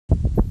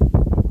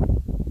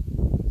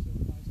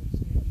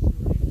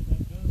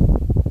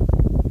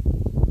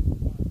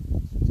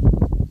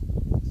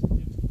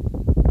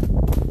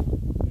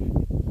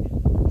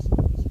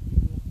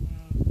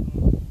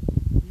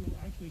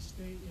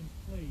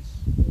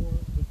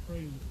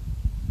prelude.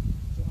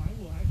 So I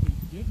will actually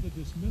give the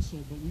dismissal,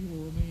 but we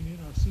will remain in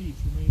our seats,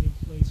 remain in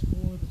place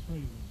for the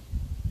prelude.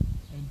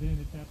 And then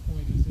at that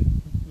point, as it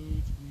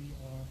concludes, we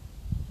are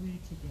free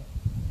to go.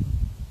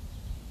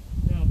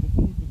 Now,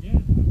 before we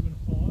begin, I'm going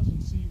to pause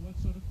and see what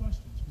sort of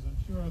questions, because I'm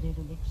sure I've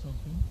overlooked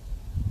something.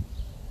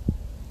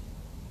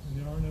 And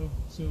there are no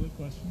silly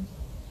questions,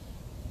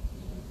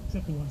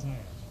 except the ones I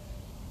asked.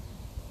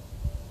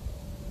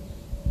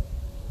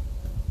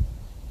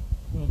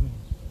 Well then,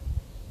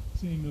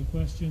 seeing no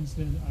questions,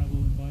 then I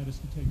will invite us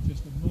to take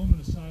just a moment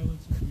of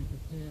silence as we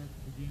prepare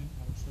to begin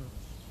our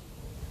service.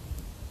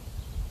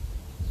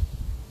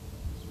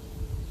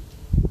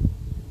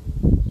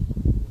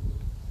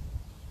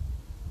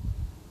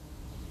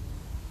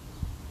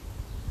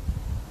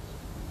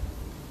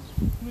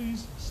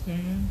 Please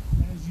stand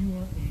as you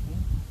are able.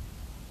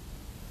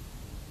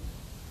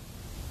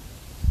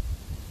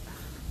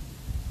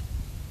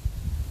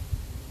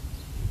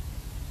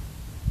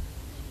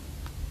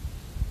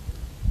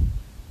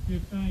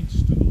 Give thanks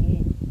to the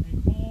Lord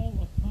and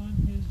call upon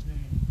his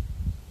name.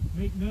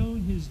 Make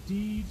known his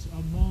deeds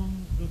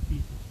among the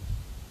people.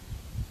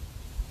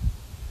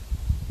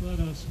 Let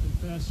us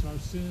confess our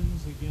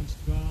sins against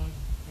God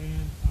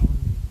and our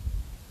neighbor.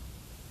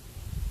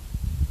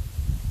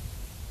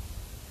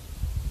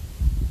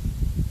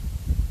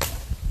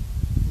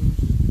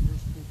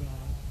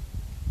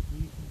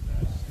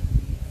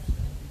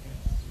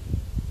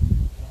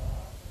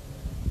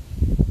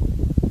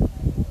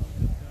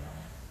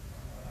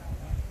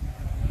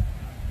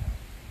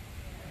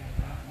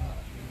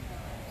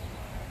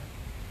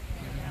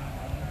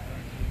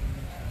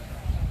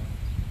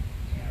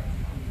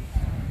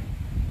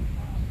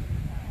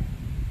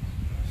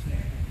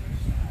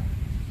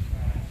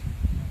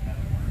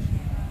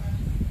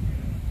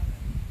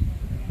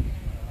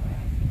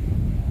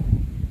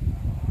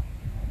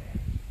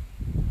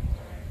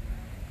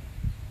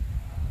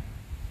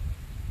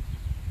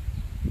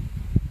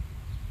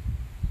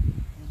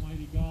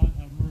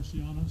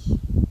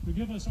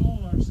 Forgive us all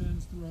our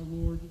sins through our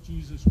Lord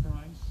Jesus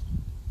Christ.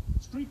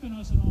 Strengthen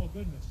us in all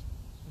goodness,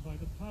 and by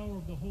the power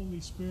of the Holy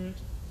Spirit,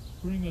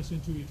 bring us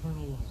into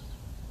eternal life.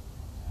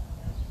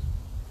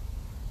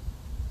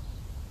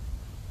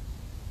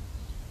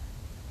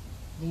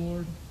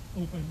 Lord,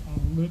 open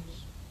our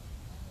lips.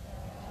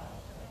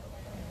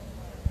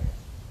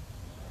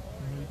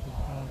 Pray to the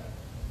Father,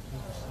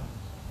 and to the Son.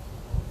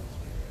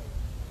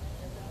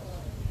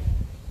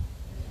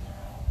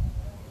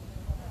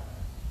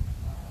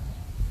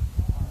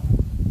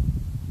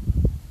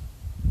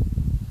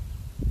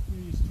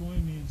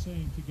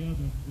 Saying together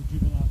the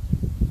Jubilat.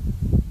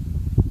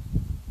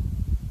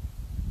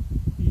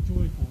 Be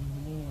joyful in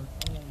the Lord,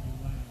 all you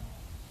lands.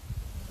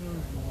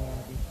 Serve the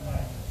Lord with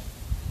gladness,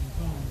 and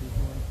come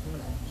before his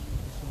presence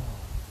with a song.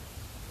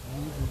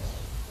 Moses,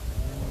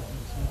 the Lord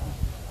has said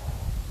this,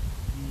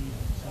 he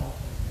himself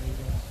has made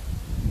us.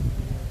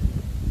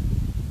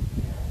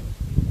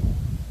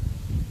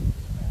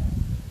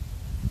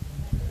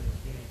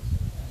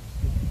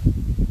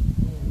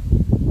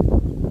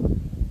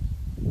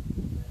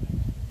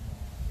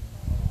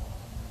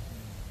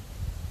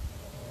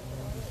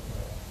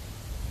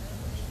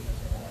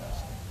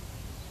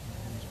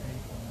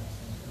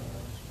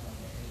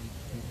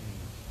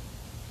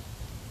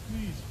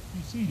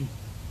 Seated.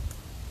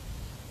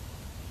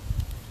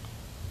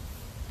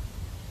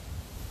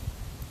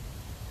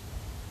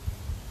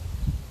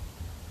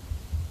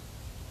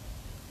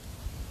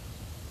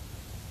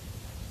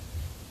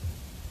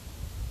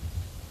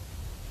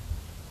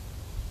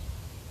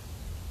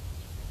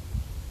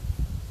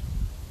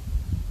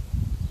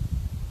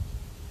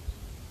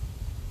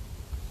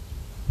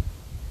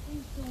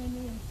 Please join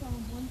me in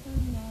Psalm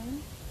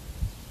 139,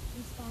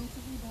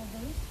 responsively by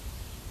verse.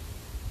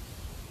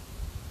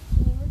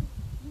 Lord,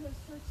 you have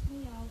searched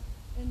me out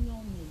and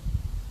known me.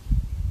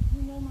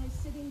 You know my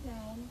sitting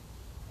down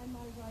and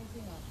my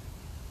rising up.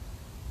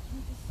 You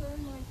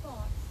discern my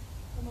thoughts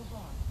from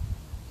abroad.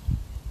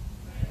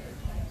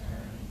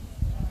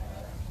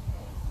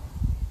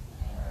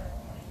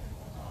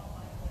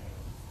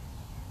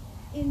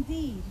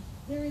 Indeed,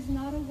 there is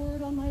not a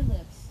word on my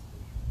lips,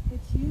 but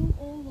you,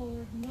 O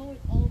Lord, know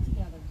it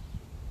altogether.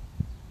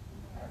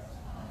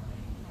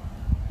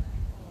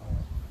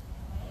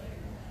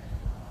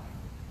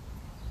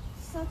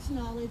 Such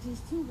knowledge is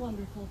too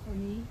wonderful for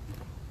me.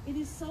 It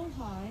is so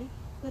high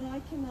that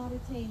I cannot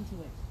attain to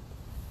it.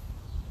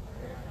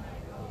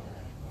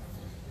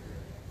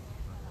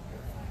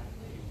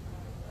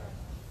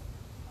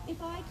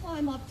 If I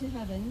climb up to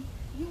heaven,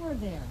 you are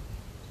there.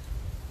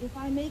 If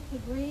I make the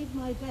grave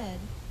my bed,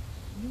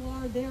 you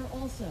are there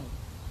also.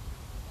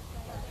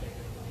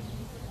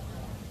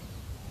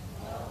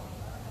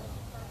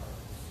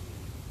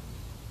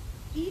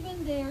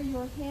 Even there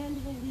your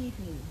hand will lead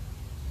me,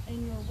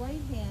 and your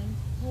right hand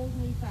hold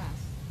me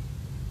fast.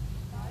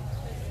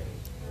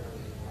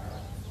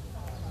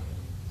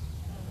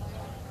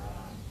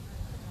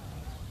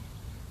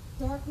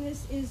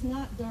 Darkness is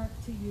not dark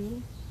to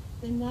you.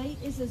 The night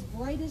is as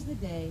bright as the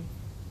day.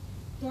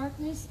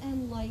 Darkness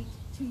and light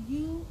to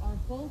you are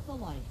both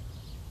alike.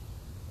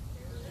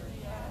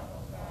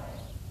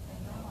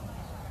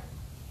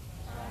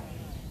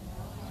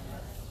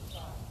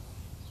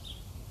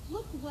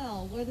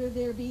 well whether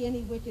there be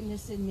any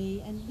wickedness in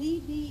me, and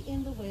lead me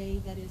in the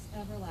way that is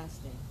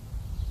everlasting.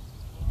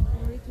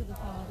 Glory to the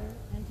Father,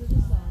 and to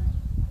the Son,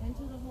 and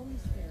to the Holy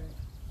Spirit,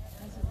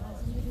 as it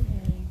was in the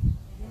beginning,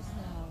 is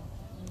now,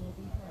 and will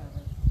be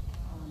forever.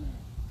 Amen.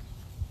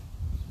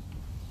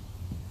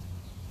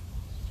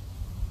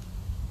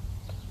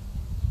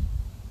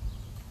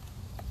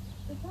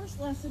 The first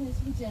lesson is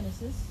from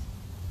Genesis,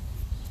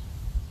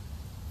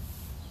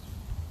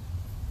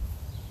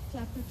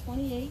 chapter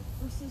 28,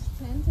 verses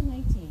 10 to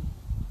 19.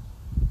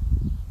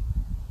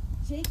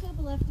 Jacob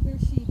left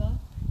Beersheba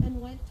and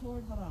went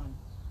toward Haran.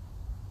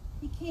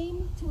 He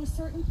came to a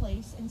certain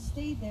place and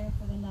stayed there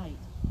for the night,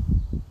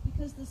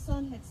 because the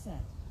sun had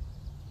set.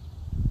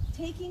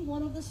 Taking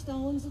one of the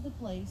stones of the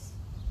place,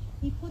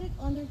 he put it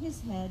under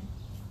his head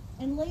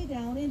and lay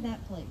down in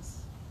that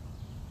place.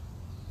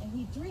 And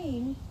he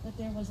dreamed that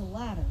there was a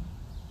ladder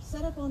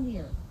set up on the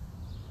earth,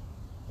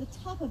 the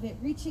top of it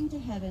reaching to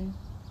heaven,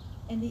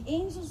 and the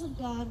angels of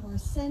God were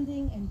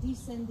ascending and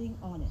descending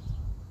on it.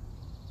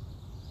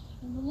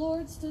 And the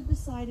Lord stood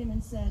beside him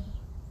and said,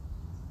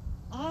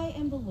 I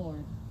am the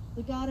Lord,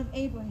 the God of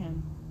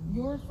Abraham,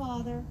 your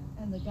father,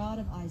 and the God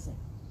of Isaac.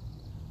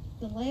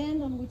 The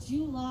land on which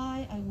you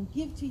lie I will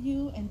give to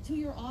you and to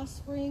your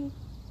offspring,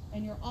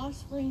 and your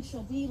offspring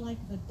shall be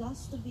like the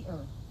dust of the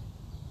earth.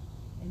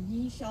 And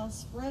you shall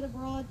spread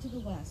abroad to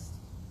the west,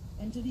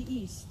 and to the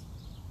east,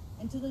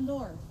 and to the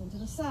north, and to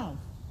the south,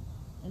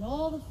 and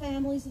all the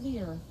families of the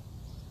earth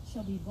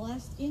shall be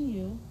blessed in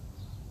you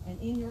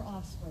and in your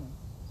offspring.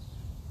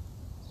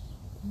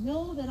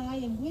 Know that I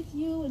am with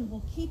you and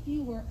will keep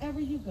you wherever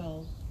you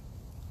go,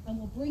 and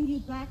will bring you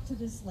back to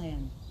this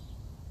land.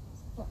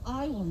 For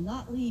I will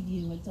not leave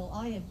you until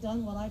I have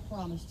done what I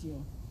promised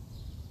you.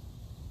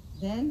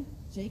 Then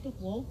Jacob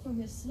woke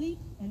from his sleep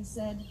and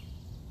said,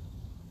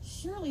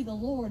 Surely the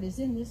Lord is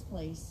in this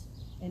place,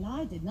 and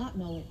I did not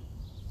know it.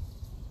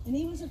 And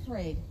he was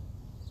afraid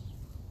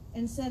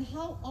and said,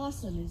 How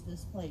awesome is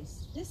this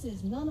place! This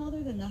is none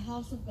other than the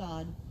house of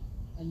God,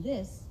 and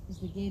this is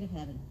the gate of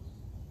heaven.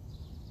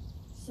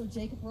 So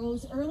Jacob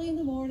rose early in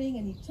the morning,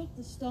 and he took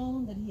the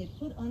stone that he had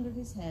put under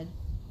his head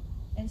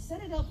and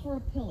set it up for a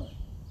pillar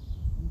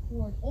and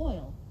poured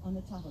oil on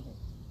the top of it.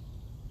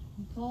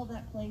 He called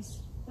that place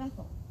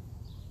Bethel,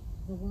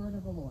 the word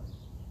of the Lord.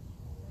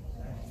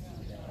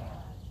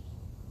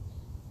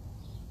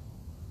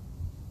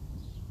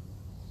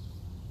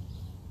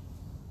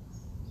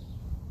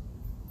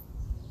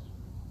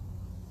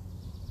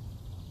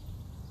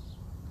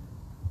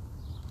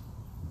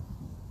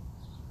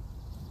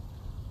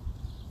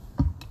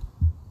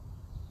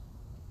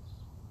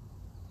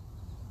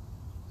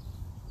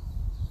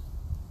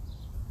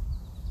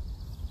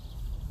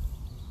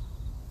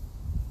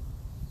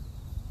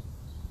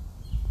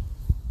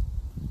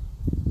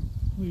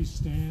 Please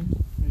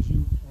stand as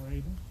you are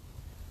able.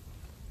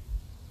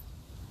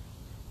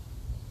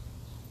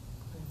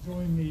 And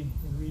join me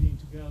in reading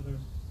together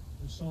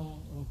the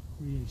Song of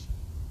Creation.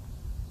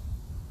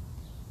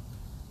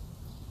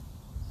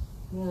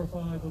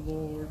 Glorify the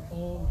Lord,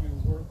 all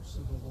you works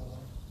of the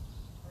Lord.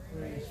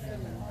 Praise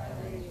him and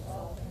highly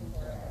exalt him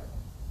forever.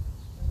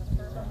 In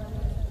the firmament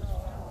of his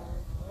power,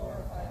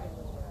 glorify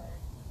the Lord.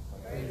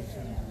 Praise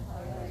him and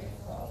highly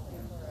exalt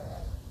him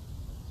forever.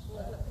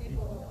 Let the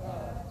people of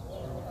God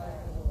glorify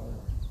the Lord.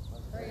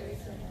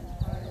 Praise him and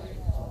highly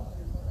exalt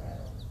him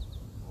forever.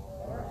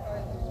 Glorify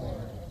the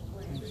Lord,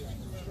 praise him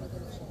for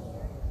the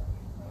Lord.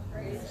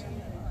 Praise him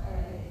and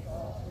highly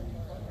exalt him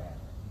forever.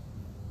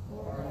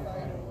 Glorify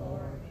the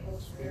Lord, O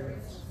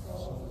spirits and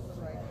souls of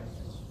the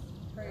righteous.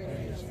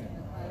 Praise him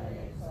and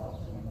highly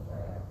exalt him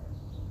forever.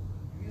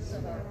 You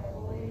that are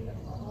holy and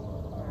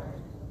humble of heart,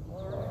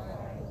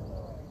 glorify the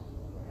Lord.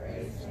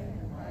 Praise him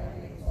and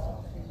highly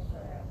exalt him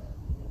forever.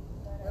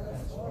 Let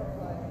us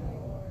glorify the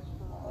Lord,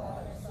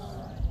 Father,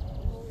 Son,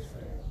 and Holy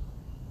Spirit.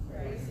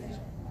 Praise him and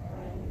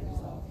highly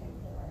exalt him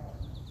forever.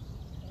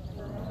 In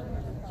the firmament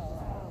of his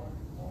power,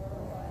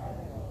 glorify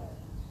the Lord.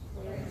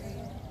 Praise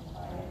him and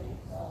highly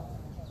exalt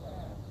him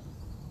forever.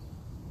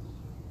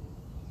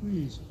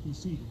 Please be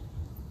seated.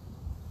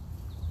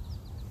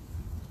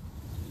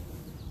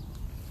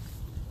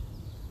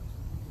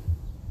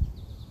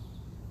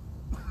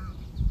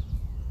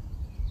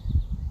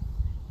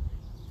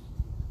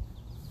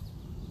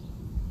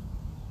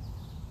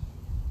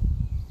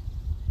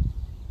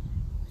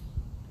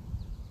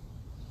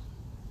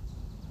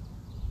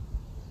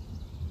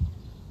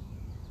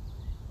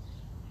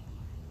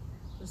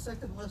 The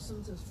second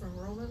lesson is from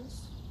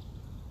Romans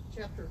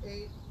chapter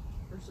 8,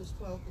 verses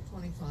 12 to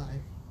 25.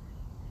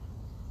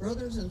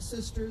 Brothers and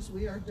sisters,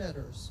 we are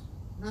debtors,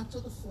 not to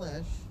the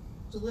flesh,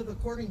 to live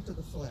according to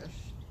the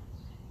flesh.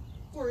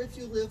 For if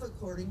you live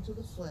according to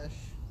the flesh,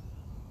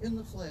 in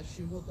the flesh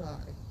you will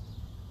die.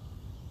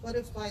 But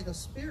if by the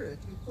Spirit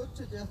you put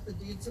to death the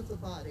deeds of the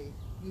body,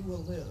 you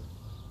will live.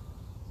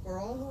 For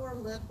all who are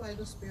led by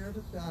the Spirit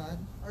of God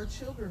are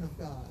children of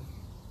God.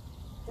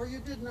 For you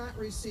did not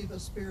receive a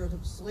spirit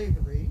of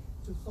slavery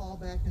to fall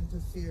back into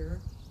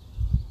fear,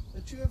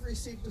 but you have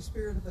received a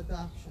spirit of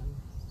adoption,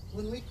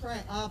 when we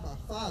cry, Abba,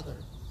 Father.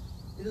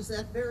 It is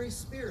that very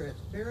Spirit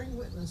bearing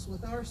witness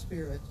with our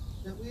spirit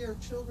that we are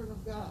children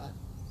of God.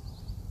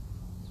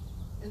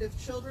 And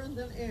if children,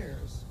 then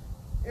heirs,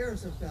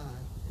 heirs of God,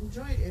 and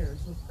joint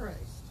heirs with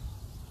Christ.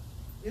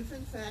 If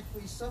in fact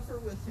we suffer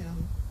with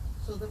him,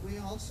 so that we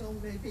also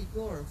may be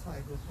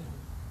glorified with him.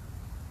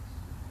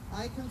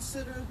 I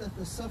consider that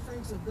the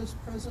sufferings of this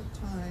present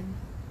time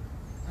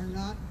are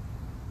not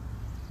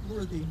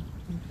worthy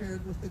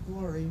compared with the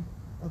glory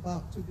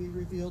about to be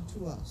revealed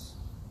to us.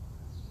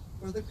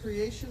 For the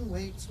creation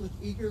waits with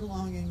eager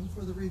longing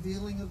for the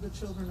revealing of the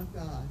children of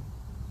God.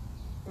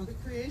 For the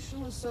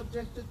creation was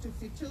subjected to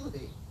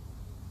futility,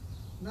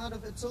 not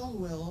of its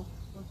own will,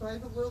 but by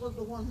the will of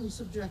the one who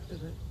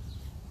subjected it,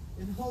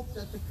 in hope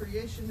that the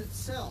creation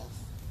itself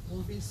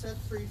will be set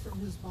free from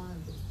his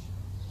bondage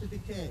to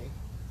decay,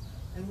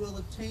 and will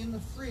obtain the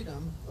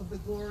freedom of the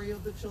glory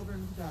of the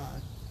children of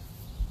God.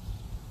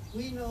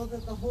 We know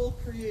that the whole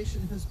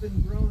creation has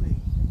been groaning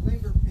in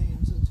labor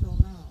pains until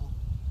now.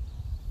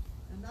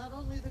 And not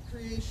only the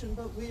creation,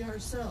 but we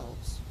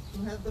ourselves,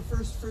 who have the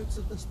first fruits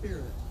of the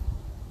Spirit,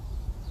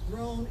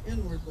 groan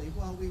inwardly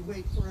while we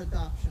wait for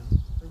adoption,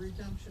 the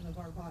redemption of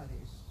our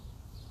bodies.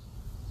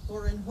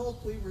 For in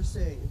hope we were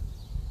saved.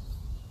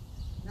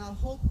 Now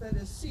hope that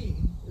is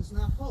seen is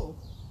not hope,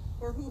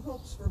 for who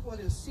hopes for what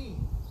is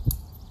seen?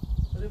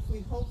 But if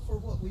we hope for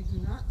what we do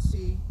not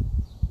see,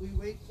 we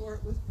wait for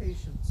it with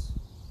patience.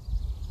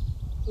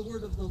 The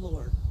word of the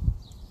Lord.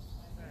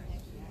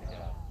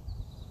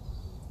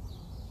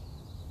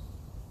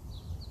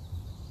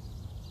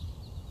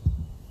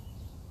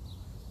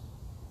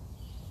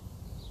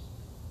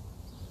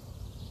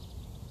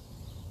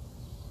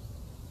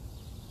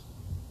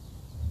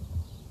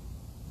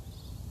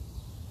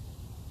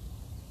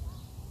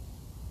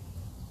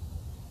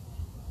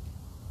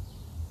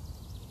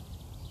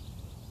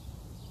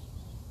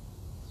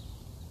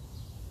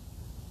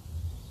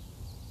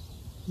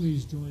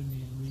 Please join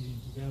me in reading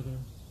together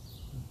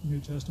the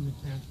New Testament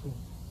canticle,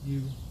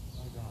 You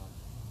Are God.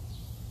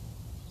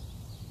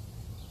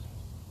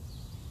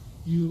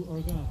 You are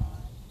God,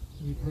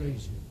 we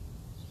praise you.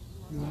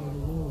 You are the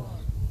Lord,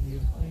 we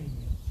acclaim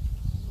you.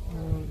 You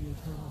are the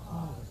eternal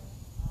Father,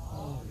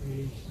 all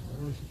creation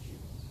worships you.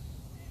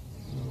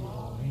 You are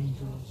all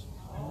angels,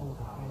 all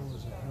the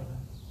powers of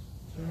heaven,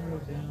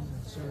 cherubim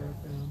and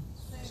seraphim,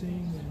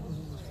 sing in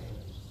endless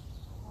praise.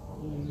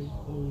 Holy,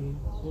 holy,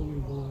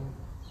 holy Lord,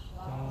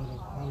 God of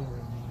power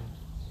and might,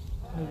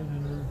 heaven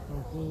and earth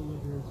are full of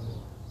your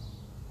glory.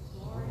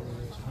 The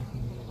glorious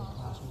company of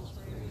apostles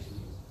praise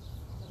you.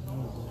 The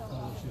noble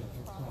fellowship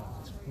of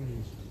prophets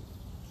praise you.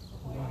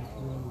 The white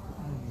robed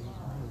army of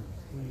martyrs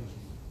praise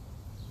you.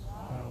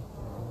 About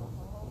the world,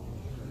 holy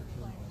church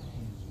of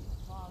angels,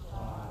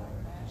 power,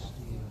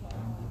 majesty, and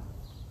grandeur,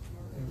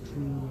 their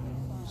true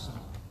and only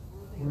Son,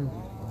 worthy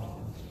of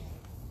all worship,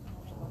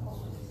 all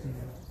the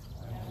fear,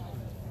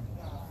 and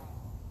God.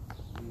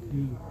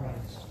 You,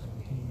 Christ,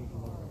 King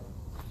of glory,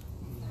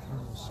 the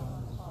eternal Son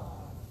of the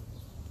Father,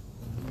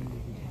 when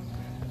you became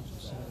man to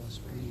set us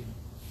free,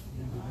 you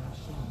did not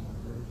shun the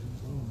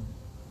Virgin's womb,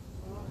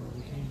 nor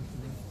became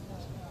corrupted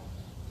as hell,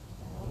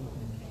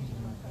 opened the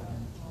kingdom of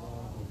heaven to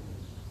all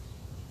believers.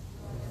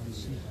 Where we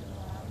seek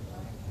our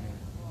right hand,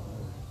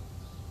 Lord,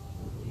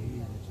 we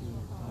believe that you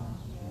have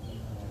come to be the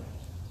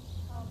judge.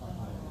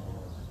 My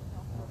Lord,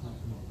 help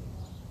me.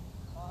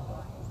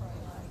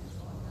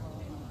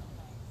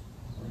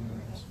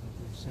 Bring us with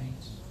your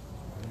saints.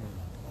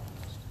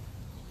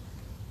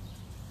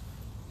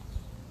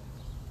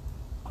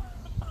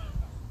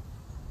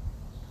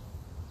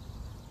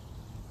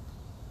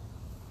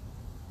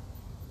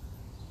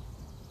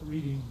 A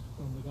reading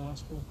from the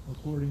Gospel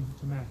according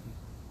to Matthew.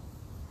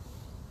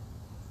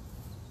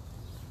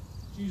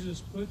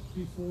 Jesus put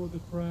before the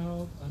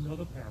crowd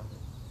another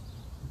parable.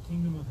 The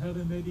kingdom of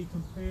heaven may be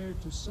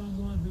compared to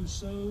someone who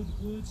sowed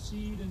good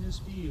seed in his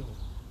field.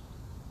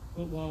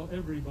 But while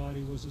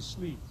everybody was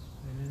asleep,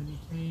 an enemy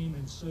came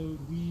and sowed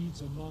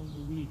weeds among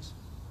the wheat,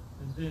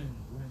 and then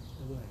went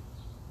away.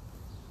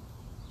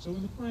 So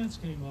when the plants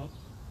came up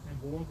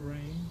and bore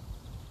grain,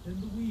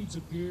 then the weeds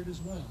appeared as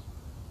well.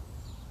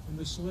 And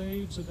the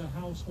slaves of the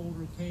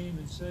householder came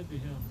and said to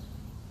him,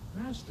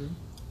 Master,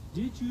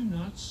 did you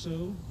not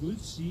sow good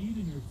seed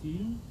in your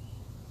field?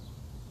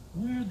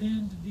 Where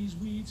then did these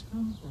weeds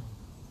come from?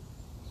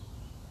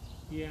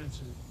 He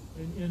answered,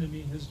 An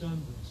enemy has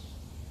done this.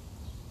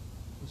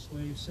 The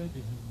slave said to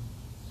him,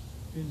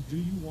 Then do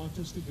you want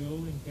us to go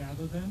and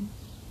gather them?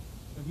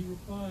 But he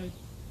replied,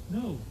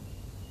 No,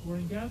 for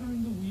in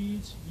gathering the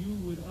weeds you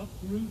would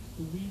uproot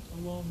the wheat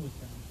along with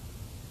them.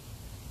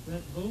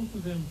 Let both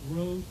of them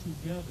grow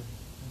together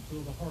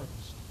until the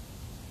harvest.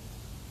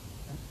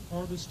 At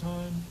harvest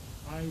time,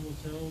 I will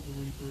tell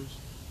the reapers,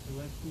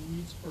 collect the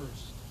weeds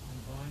first,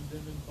 and bind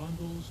them in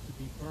bundles to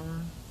be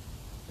burned,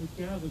 but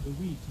gather the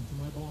wheat into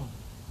my barn.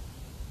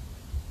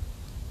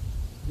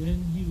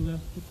 Then he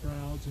left the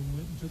crowds and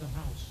went into the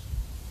house.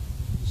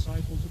 The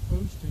disciples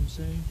approached him,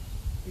 saying,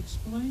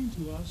 Explain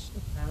to us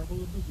the parable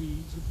of the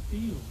weeds of the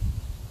field.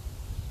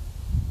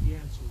 He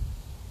answered,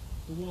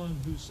 The one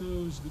who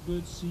sows the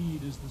good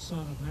seed is the Son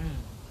of Man.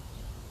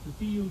 The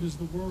field is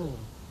the world,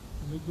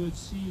 and the good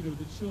seed are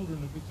the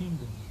children of the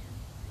kingdom.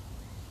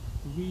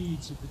 The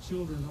weeds are the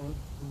children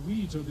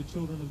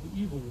of the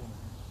evil one,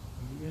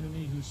 and the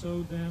enemy who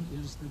sowed them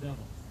is the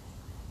devil.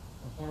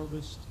 The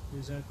harvest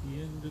is at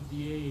the end of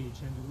the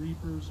age, and the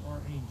reapers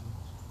are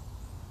angels.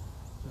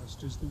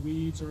 Just as the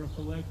weeds are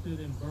collected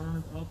and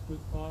burned up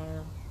with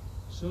fire,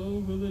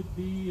 so will it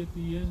be at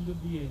the end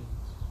of the age.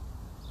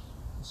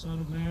 The Son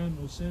of Man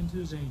will send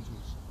his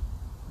angels,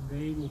 and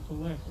they will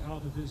collect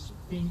out of his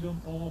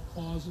kingdom all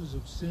causes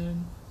of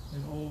sin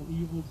and all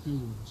evil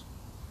doers,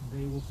 and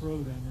they will throw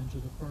them into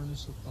the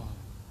furnace of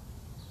fire,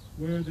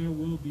 where there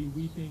will be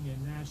weeping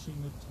and gnashing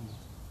of teeth.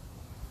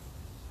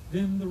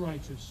 Then the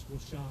righteous will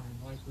shine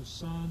like the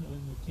sun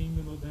in the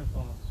kingdom of their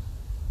Father.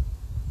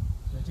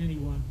 Let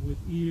anyone with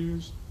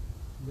ears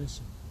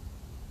listen.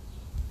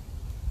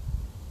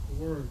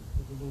 The word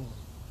of the Lord.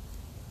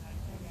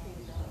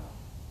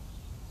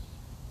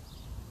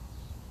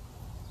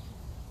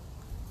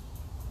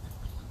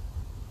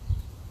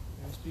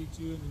 I speak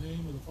to you in the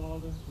name of the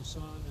Father, the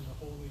Son, and the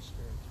Holy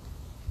Spirit.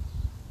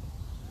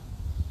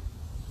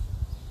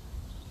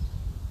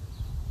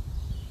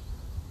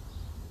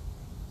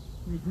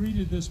 We're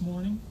greeted this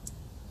morning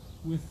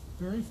with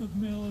very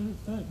familiar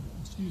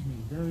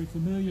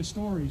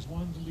stories,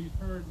 ones that we've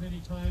heard many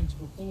times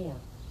before.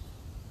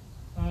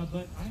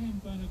 But I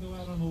am going to go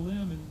out on a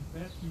limb and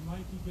bet you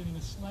might be getting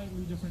a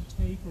slightly different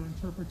take or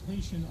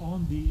interpretation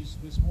on these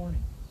this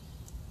morning.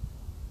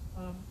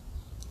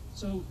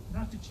 So,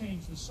 not to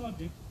change the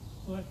subject,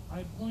 but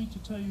I'm going to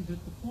tell you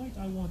that the point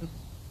I want to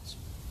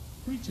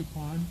preach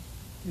upon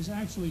is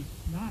actually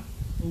not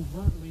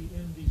overtly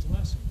in these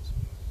lessons,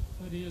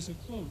 but is a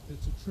quote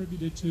that's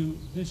attributed to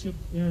Bishop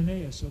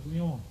Irenaeus of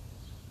Lyon,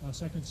 a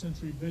 2nd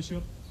century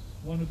bishop,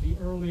 one of the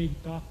early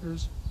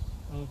doctors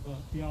of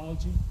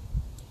theology.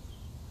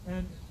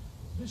 And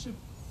Bishop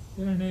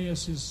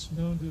Irenaeus is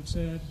known to have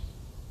said,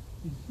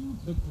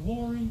 the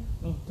glory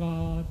of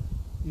God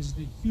is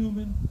the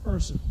human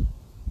person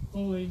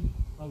fully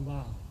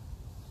alive.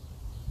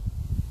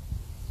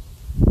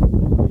 The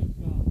glory of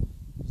God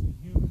is the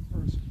human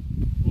person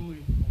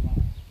fully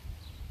alive.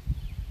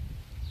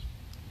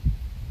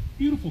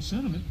 Beautiful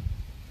sentiment,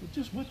 but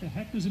just what the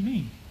heck does it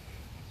mean?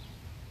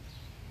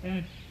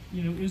 And,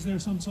 is there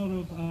some sort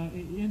of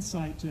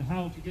insight to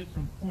how to get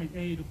from point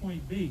A to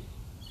point B?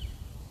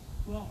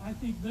 Well, I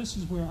think this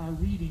is where our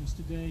readings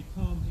today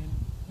come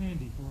in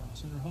handy for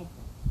us and are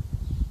helpful.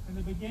 And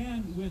they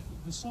began with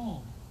the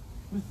psalm,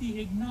 with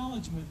the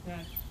acknowledgement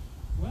that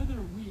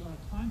whether we are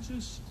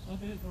conscious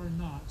of it or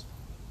not,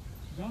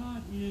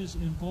 God is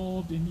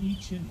involved in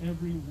each and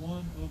every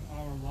one of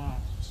our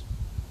lives.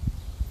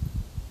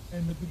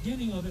 And the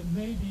beginning of it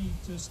may be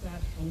just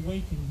that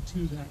awakening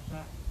to that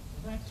fact.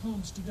 And that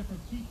comes to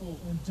different people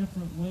in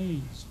different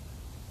ways.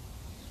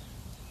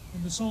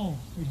 In the psalm,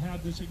 we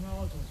have this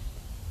acknowledgement.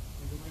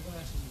 I'll get my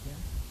glasses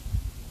again.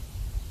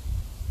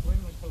 Where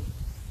am I focused?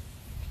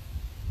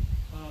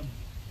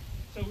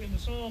 So in the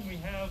psalm we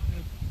have,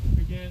 it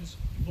begins,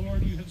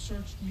 Lord, you have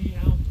searched me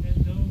out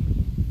and known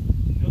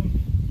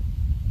me.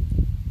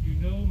 You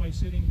know my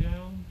sitting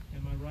down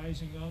and my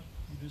rising up.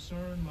 You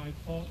discern my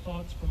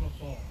thoughts from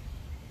afar.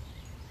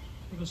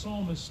 For the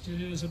psalmist,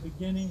 it is a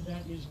beginning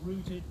that is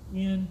rooted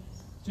in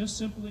just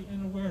simply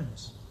an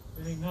awareness,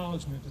 an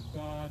acknowledgement of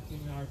God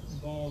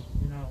involved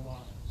in our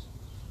lives.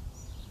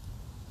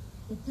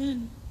 But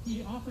then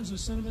he offers a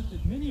sentiment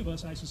that many of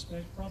us, I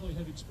suspect, probably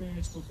have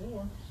experienced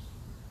before.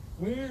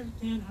 Where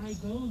can I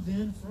go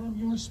then from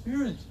your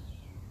spirit?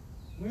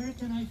 Where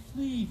can I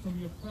flee from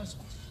your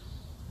presence?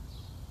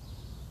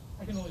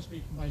 I can only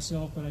speak for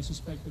myself, but I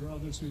suspect there are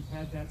others who've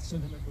had that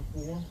sentiment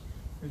before,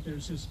 that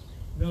there's just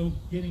no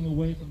getting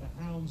away from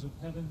the hounds of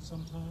heaven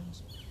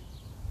sometimes.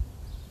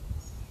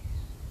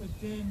 But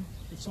then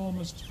the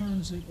psalmist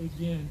turns it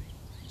again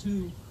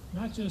to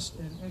not just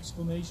an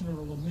exclamation or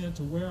a lament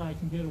to where I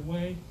can get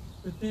away,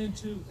 but then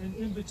to an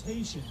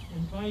invitation,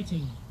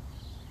 inviting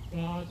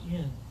God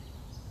in.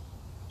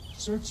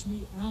 Search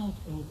me out,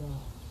 O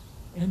God,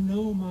 and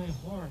know my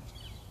heart.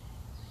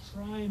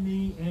 Try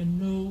me and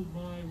know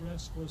my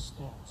restless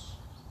thoughts.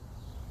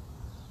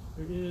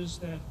 There is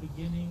that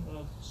beginning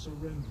of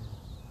surrender,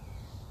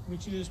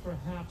 which is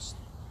perhaps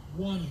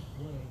one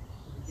way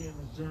to begin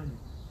a journey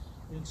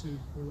into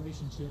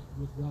relationship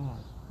with God,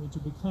 into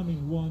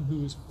becoming one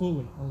who is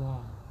fully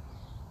alive.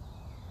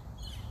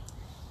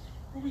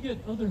 But we get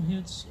other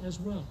hints as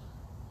well.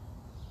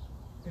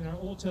 In our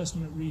Old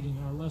Testament reading,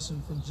 our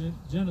lesson from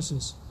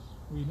Genesis,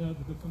 we know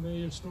that the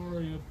familiar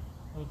story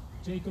of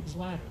Jacob's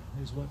ladder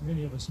is what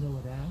many of us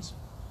know it as.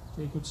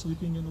 Jacob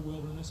sleeping in the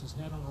wilderness, his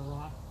head on a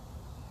rock.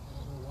 I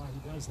don't know why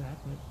he does that,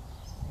 but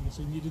I guess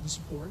he needed the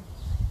support.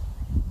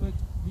 But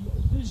the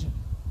vision,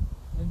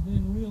 and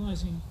then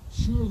realizing,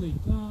 surely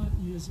God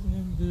is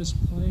in this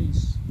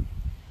place.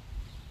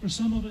 For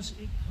some of us,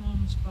 it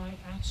comes by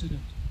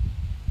accident,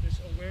 this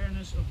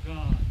awareness of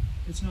God.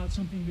 It's not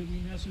something that we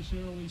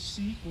necessarily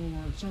seek or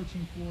are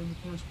searching for in the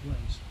first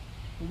place.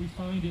 but we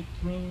find it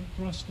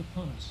thrust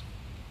upon us,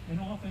 and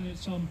often at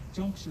some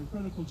juncture,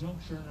 critical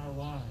juncture in our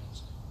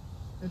lives.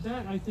 And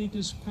that, I think,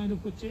 is kind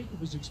of what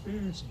Jacob is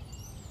experiencing.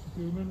 If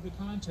you remember the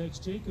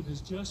context, Jacob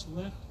has just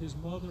left his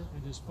mother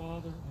and his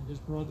father and his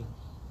brother.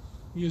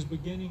 He is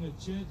beginning a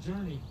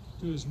journey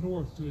to his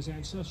north, to his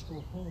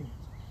ancestral home,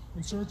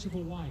 in search of a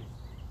wife.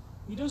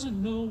 He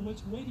doesn't know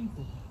what's waiting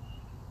for him.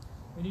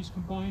 And he's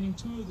combining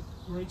two of the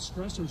great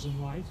stressors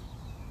in life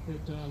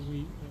that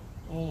we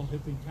all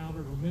have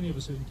encountered, or many of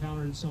us have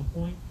encountered at some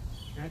point.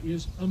 That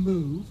is a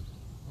move,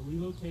 a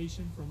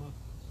relocation from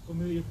a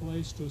familiar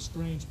place to a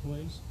strange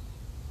place,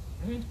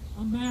 and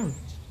a marriage.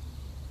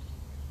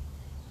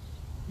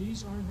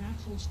 These are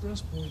natural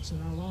stress points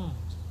in our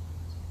lives.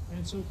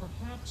 And so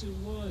perhaps it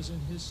was in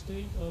his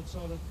state of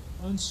sort of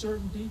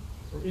uncertainty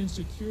or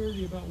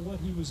insecurity about what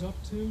he was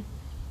up to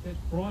that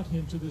brought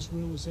him to this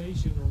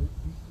realization, or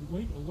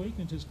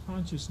awakened his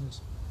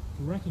consciousness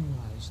to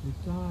recognize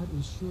that God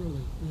is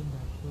surely in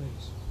that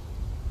place.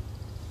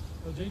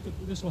 Well, Jacob,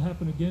 this will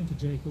happen again to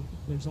Jacob.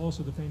 There's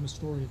also the famous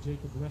story of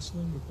Jacob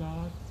wrestling with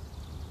God.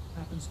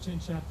 Happens 10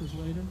 chapters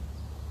later.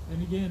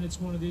 And again, it's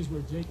one of these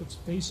where Jacob's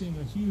facing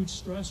a huge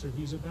stressor.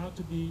 He's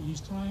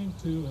hoping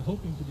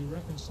to be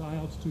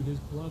reconciled to his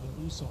brother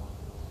Esau.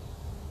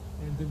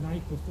 And the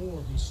night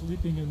before, he's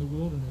sleeping in the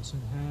wilderness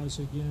and has,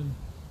 again,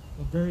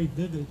 a very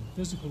vivid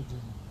physical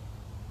dream.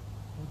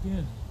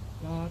 Again,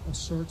 God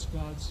asserts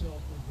God's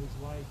self in his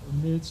life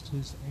amidst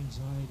his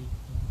anxiety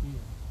and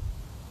fear.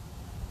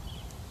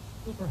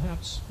 But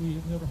perhaps we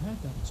have never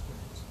had that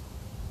experience.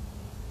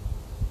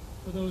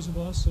 For those of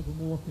us of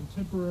a more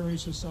contemporary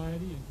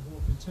society and a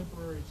more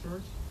contemporary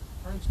church,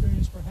 our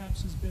experience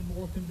perhaps has been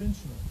more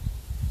conventional.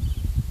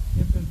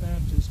 Infant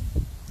baptism,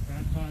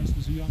 baptized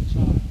as a young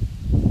child,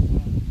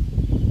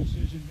 a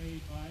decision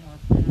made by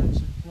our parents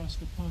and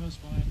thrust upon us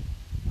by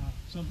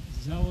some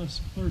zealous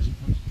clergy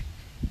person.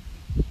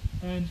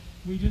 And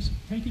we just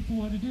take it for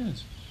what it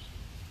is.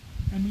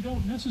 And we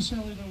don't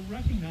necessarily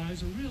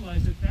recognize or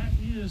realize that that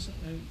is,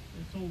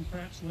 until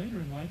perhaps later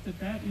in life,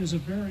 that is a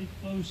very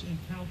close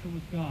encounter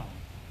with God.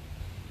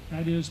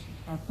 That is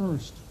our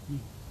first, the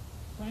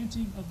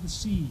planting of the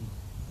seed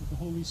of the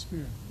Holy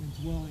Spirit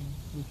indwelling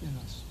within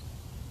us.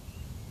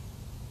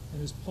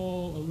 And as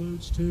Paul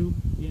alludes to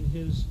in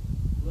his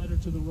letter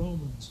to the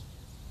Romans,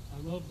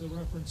 I love the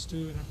reference to,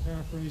 and I'm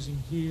paraphrasing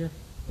here,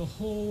 the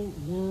whole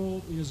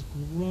world is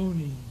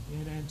groaning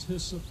in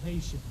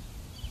anticipation.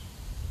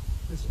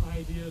 This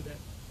idea that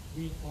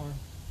the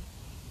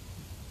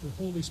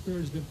Holy Spirit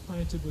has been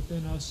planted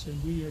within us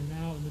and we are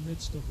now in the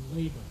midst of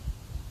labor,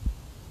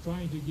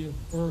 trying to give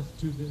birth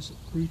to this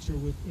creature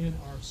within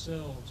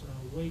ourselves, an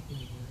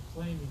awakening and a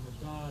claiming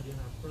of God in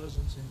our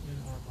presence and in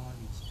our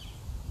bodies.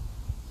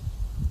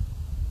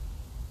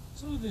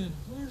 So then,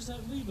 where does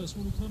that leave us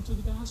when we come to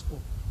the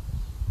gospel?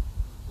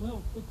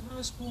 Well, the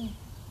gospel,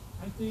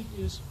 I think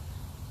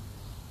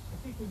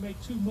we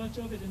make too much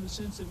of it in the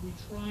sense that we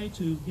try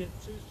to get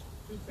too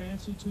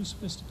fancy, too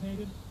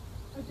sophisticated.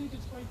 I think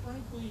it's quite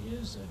frankly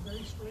is a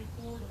very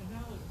straightforward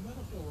analogy,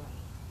 metaphor.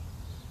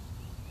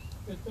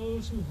 That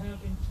those who have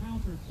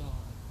encountered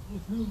God,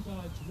 with whom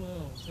God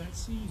dwells, that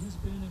seed has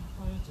been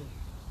implanted,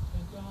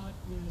 and God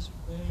is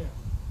there.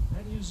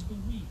 That is the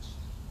wheat.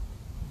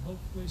 And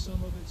hopefully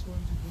some of it's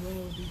going to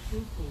grow and be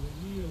fruitful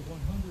and yield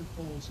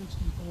 100-fold,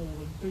 60-fold,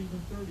 and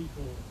even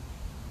 30-fold.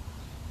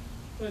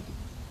 But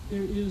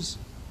there is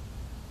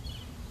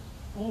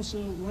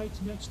also right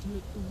next to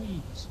it the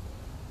weeds.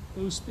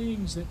 Those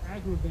things that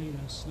aggravate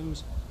us,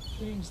 those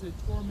things that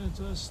torment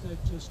us, that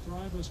just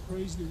drive us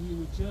crazy, that we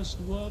would just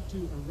love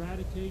to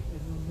eradicate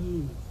and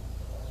remove.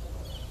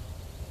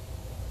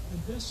 And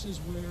this is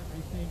where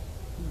I think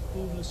the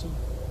fullness of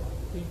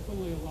being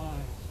fully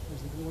alive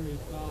as the glory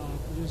of God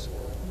is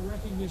the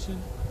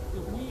recognition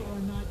that we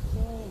are not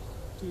called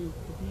to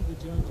be the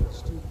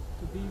judges,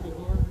 to be the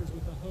gardeners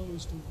with a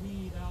hose, to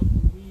weed out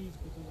the weeds,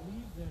 but to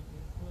leave them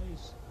in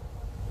place.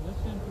 Let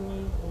them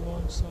grow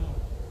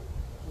alongside.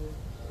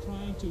 We're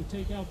trying to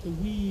take out the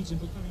weeds and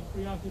becoming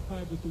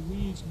preoccupied with the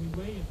weeds, and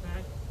we may, in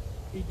fact,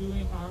 be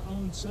doing our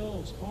own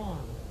selves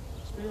harm,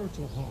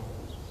 spiritual harm.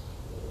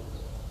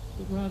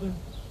 But rather,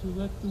 to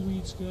let the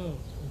weeds go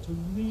and to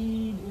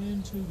lean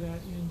into that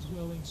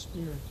indwelling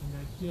spirit and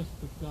that gift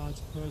of God's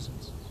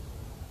presence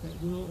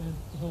that will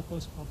help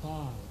us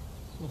abide,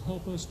 will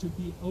help us to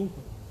be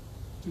open,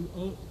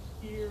 to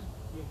hear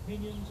the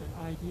opinions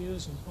and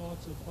ideas and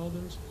thoughts of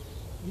others,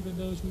 even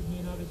those we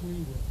may not agree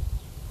with,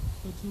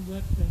 but to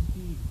let them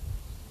be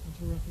and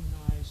to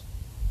recognize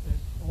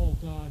that all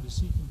God is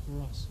seeking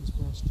for us is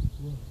for us to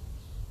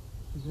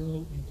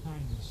grow in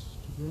kindness,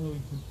 to grow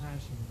in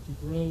compassion, to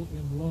grow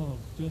in love,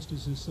 just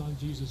as his Son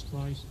Jesus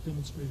Christ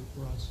demonstrated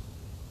for us,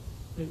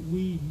 that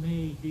we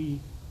may be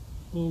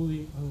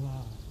fully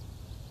alive.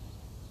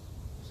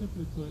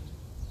 Simply put,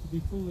 to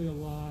be fully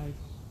alive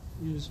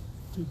is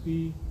to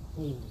be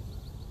holy.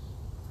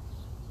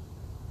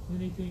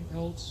 Anything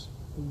else,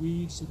 the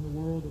weeds in the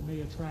world that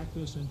may attract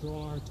us and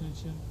draw our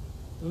attention,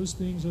 those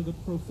things are the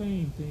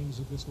profane things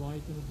of this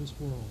life and of this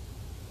world.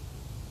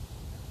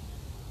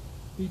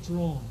 Be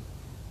drawn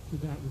to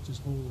that which is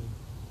holy.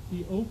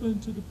 Be open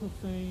to the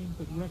profane,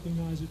 but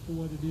recognize it for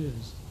what it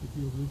is if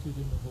you're rooted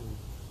in the holy.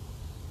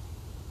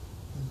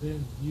 And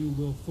then you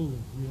will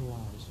fully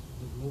realize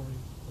the glory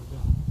of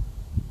God.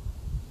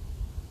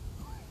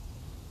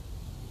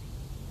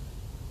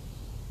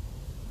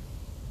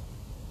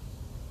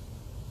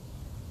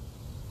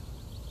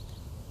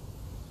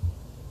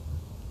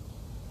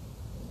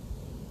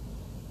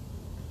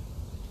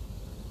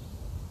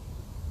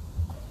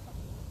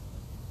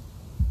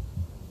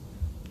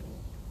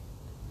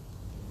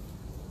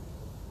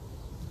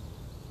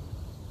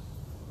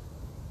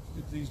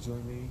 Please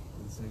join me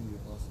in saying the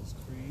Apostles'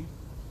 Creed.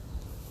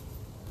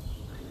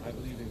 I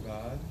believe in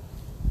God,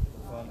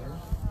 the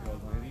Father, the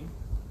Almighty,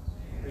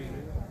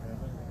 creator of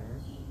heaven and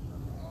earth.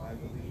 I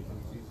believe in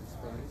Jesus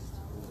Christ,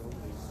 his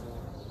only Son,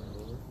 our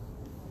Lord.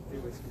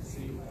 He was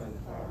conceived by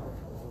the power of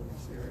the Holy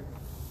Spirit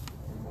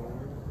and born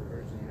of the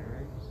Virgin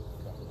Mary.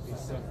 He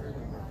suffered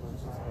under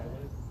Pontius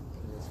Pilate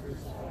and was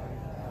crucified,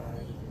 died,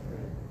 and was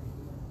buried.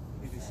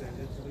 He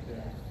descended to the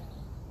dead.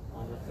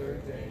 On the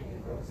third day he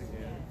rose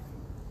again.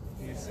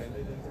 He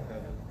ascended into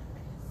heaven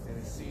and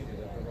is seated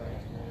at the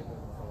right hand of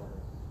the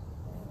Father.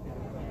 He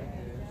will come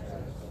again to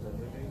judge the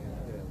living and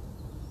the dead.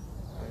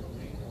 I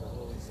believe in the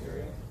Holy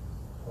Spirit,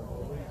 the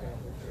Holy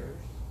Catholic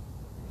Church,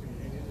 the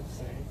communion of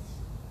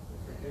saints, the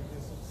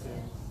forgiveness of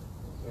sins,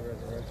 the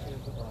resurrection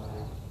of the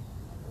body,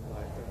 and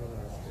life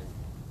everlasting.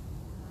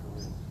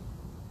 Amen.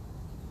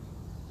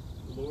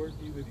 The Lord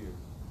be with you.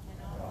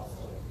 And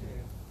also with you.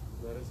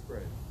 Let us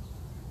pray.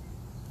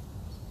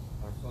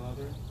 Our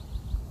Father,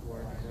 who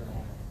art in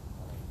heaven,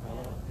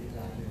 hallowed be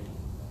thy name.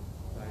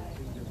 Thy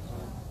kingdom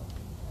come,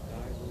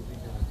 thy will be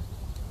done,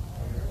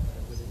 on earth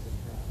as it is in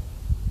heaven.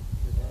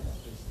 Give us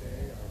this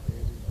day our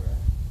daily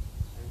bread,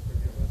 and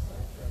forgive us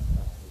our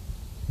trespasses,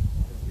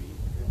 as we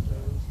forgive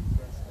those who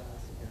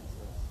trespass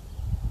against us.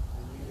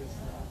 And lead us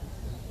not into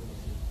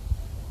temptation,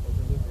 but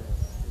deliver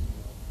us from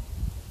evil.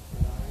 For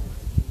thine is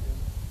the kingdom,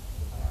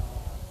 the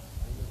power,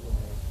 and the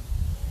glory,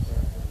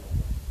 forever and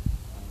ever.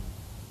 Amen.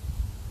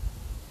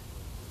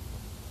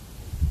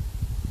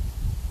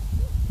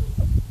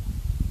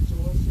 Show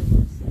us your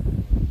mercy,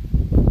 Lord.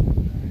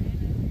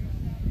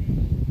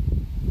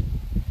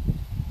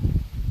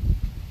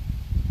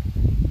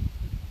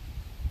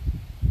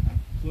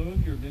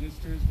 Clothe your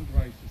ministers with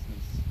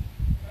righteousness.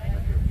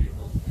 Let your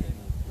people stand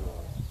with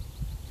joy.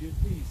 Give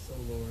peace, O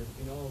Lord,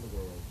 in all the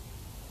world.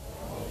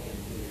 All in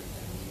you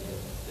and we live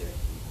in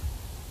safety.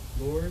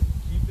 Lord,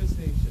 keep this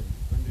nation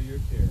under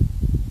your care.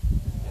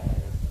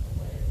 Guide us in the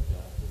way of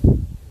justice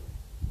and truth.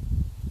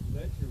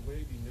 Let your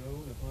way be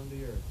known upon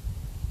the earth.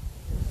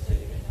 Your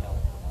saving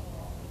help among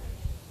all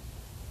nations.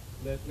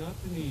 Let not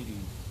the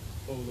needy,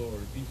 O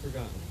Lord, be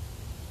forgotten.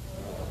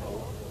 Nor the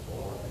hope of the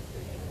poor be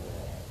taken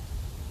away.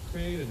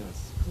 Create in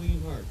us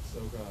clean hearts,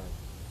 O God.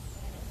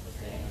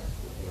 Sustain us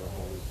with your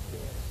Holy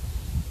Spirit.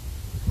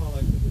 Call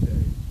out to the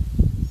day.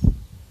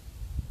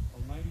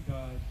 Almighty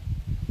God,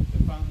 the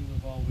fountain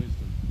of all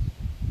wisdom,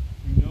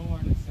 you know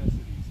our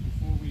necessities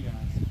before we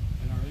ask,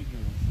 and our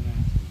ignorance in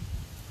asking.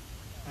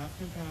 Have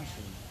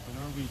compassion on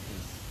our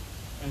weakness,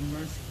 and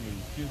mercifully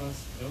give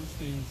us those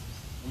things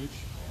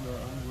which we are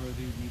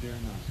unworthy we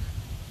dare not.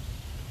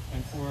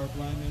 And for our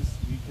blindness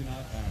we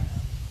cannot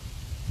ask.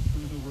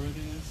 Through the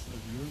worthiness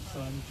of your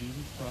Son,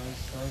 Jesus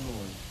Christ, our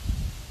Lord,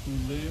 who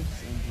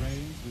lives and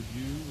reigns with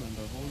you and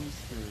the Holy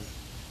Spirit,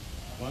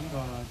 one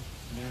God,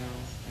 now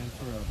and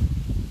forever.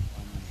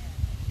 Amen.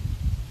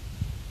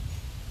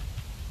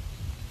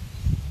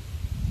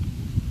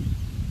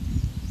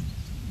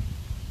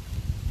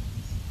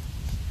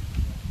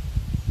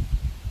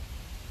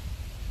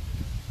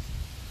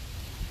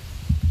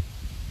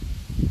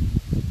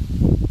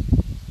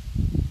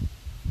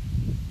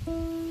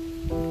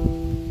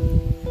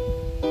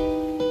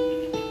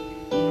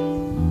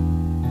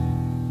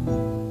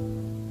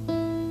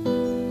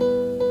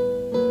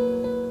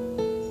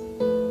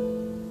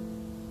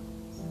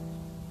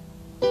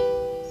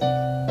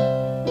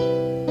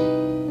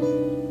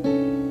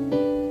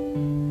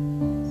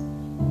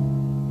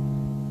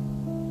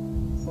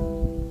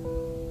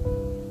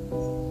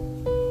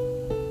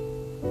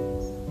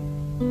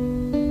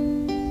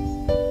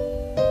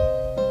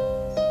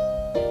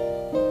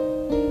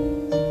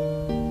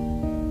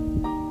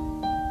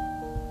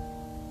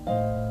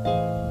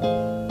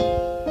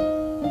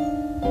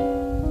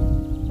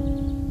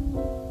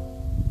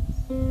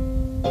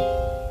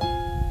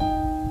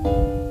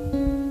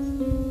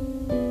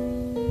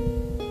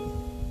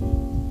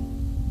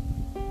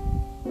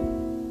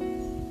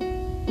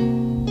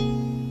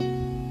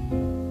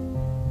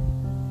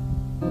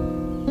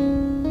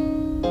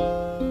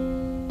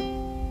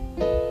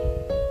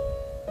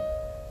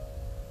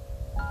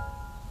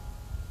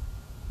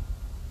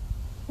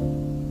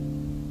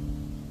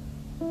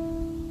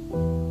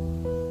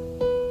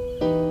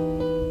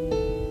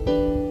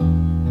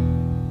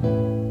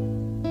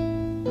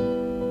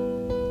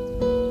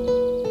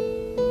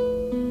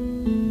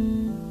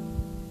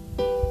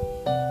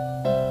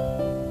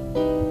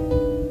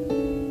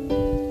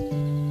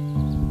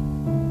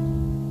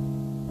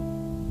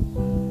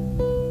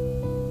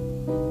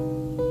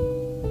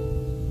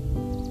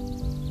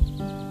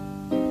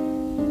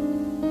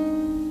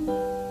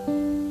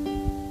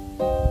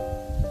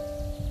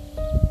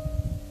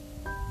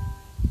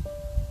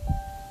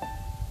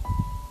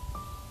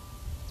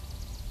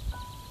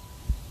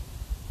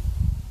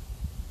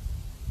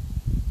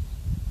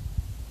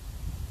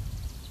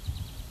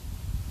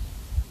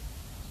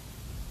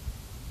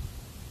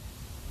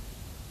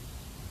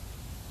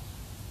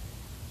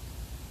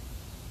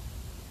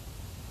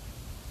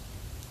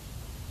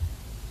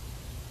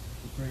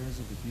 prayers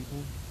of the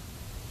people,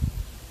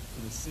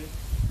 for the sick,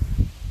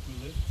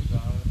 who lift to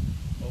God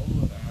all who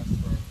have asked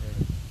for our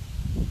prayers,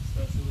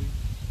 especially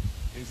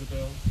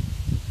Isabel,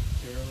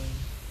 Carolyn,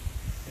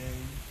 Kay,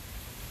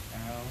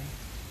 Al,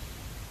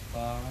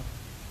 Bob,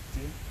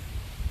 Dick,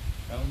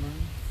 Elmer,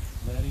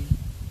 Letty,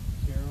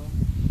 Carol,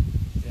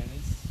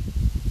 Dennis,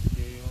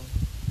 Gail,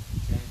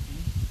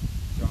 Jackie,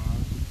 John,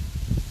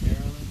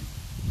 Marilyn,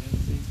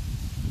 Lindsay,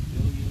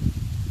 William,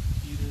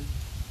 Peter,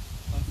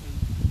 Puffin,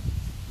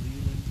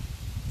 Leland,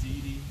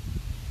 Dee Dee,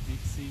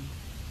 Dixie,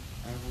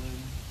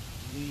 Evelyn,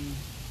 Lee,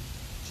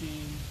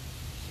 Jean,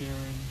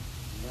 Sharon,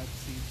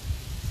 Lexi,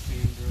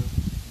 Sandra,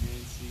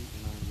 Nancy,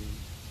 and Eileen.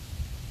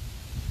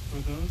 For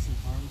those in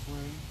harm's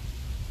way,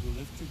 we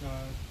lift to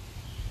God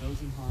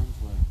those in harm's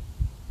way,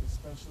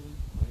 especially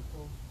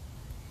Michael,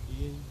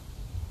 Ian,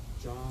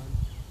 John,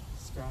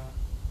 Scott,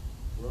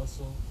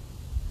 Russell,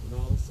 and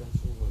all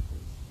essential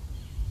workers.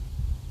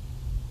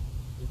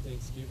 In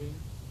thanksgiving,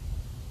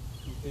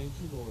 we thank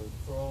you, Lord,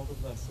 for all the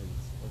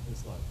blessings of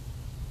his life.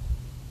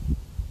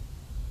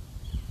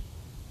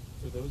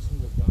 For those who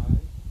have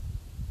died,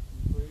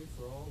 we pray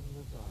for all who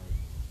have died,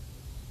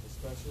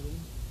 especially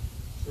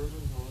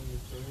Sherman Holland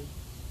III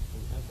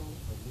and Ethel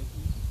of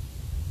Nikki,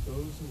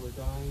 those who are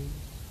dying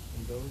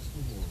and those who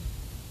mourn.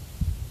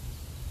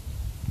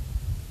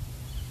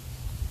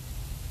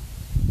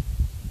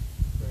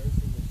 Prayer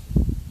for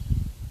mission.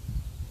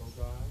 O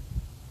God,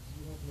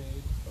 you have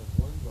made of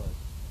one blood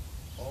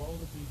all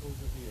the peoples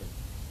of the earth,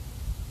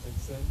 and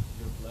sent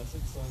your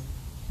blessed Son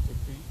to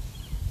preach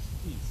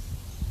peace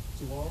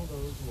to all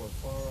those who are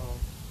far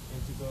off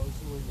and to those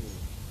who are near.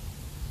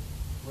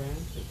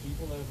 Grant that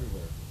people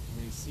everywhere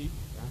may seek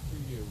after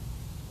you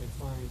and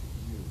find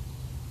you.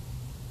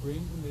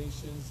 Bring the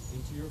nations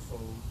into your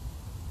fold,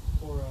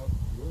 pour out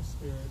your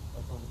Spirit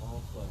upon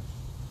all flesh,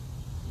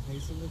 and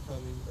hasten the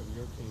coming of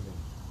your kingdom.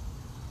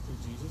 Through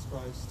Jesus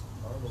Christ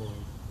our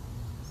Lord.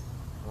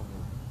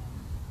 Amen.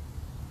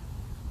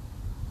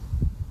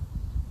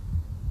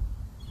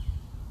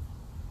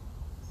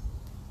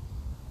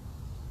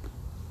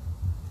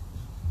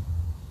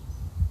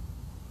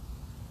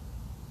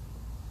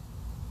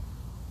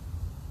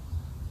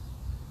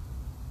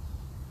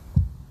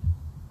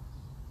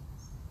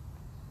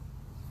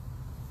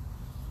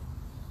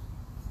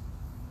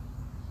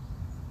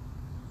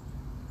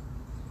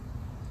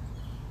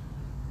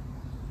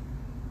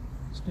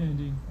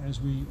 Standing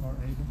as we are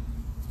able,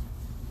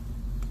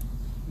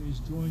 please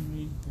join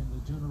me in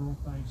the general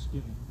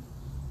thanksgiving.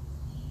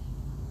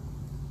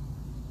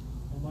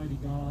 Almighty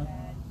God,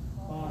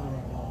 Father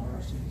of all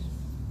mercies,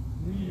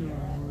 we, your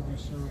unworthy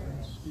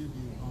servants, give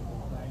you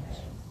humble thanks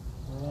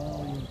for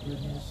all your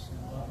goodness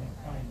and loving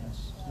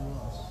kindness to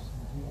us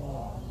and to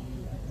all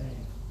who you have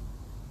made.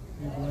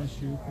 We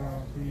bless you for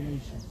our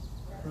creation,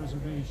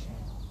 preservation,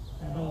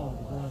 and all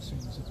the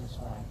blessings of this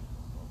life,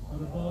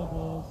 but above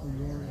all for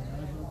your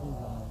immeasurable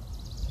love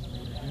and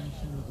the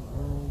redemption of the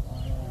world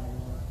by our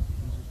Lord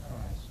Jesus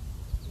Christ,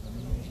 the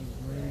means of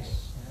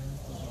grace and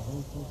for the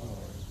hope of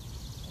glory.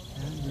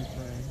 And we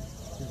pray,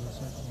 give us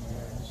such an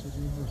awareness of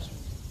your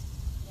mercy,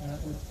 that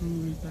with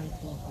truly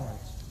thankful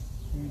hearts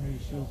we may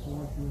show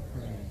forth your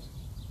praise,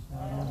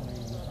 not only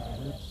with our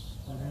lips,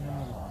 but in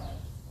our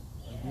lives,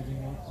 by giving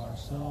up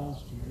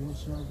ourselves to your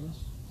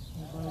service,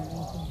 and by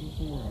walking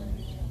before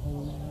you in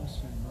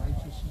holiness and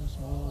righteousness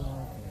all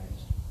our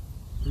days.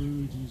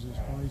 Through Jesus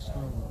Christ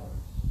our Lord,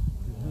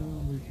 to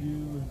whom with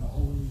you and the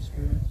Holy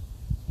Spirit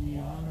be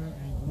honor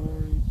and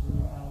glory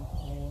throughout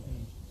all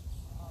ages.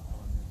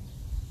 Amen.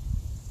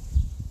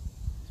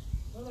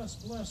 Let us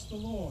bless the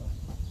Lord.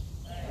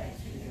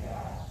 Thanks be to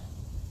God.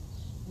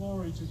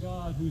 Glory to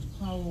God, whose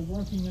power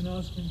working in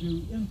us can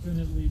do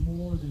infinitely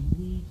more than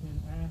we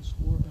can ask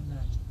or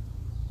imagine.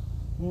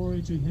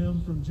 Glory to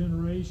him from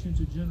generation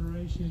to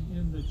generation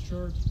in the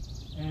church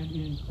and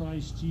in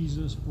Christ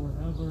Jesus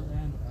forever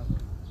and ever.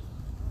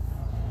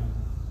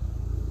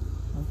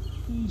 Now,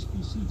 please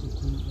be seated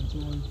to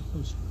enjoy the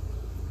postscript.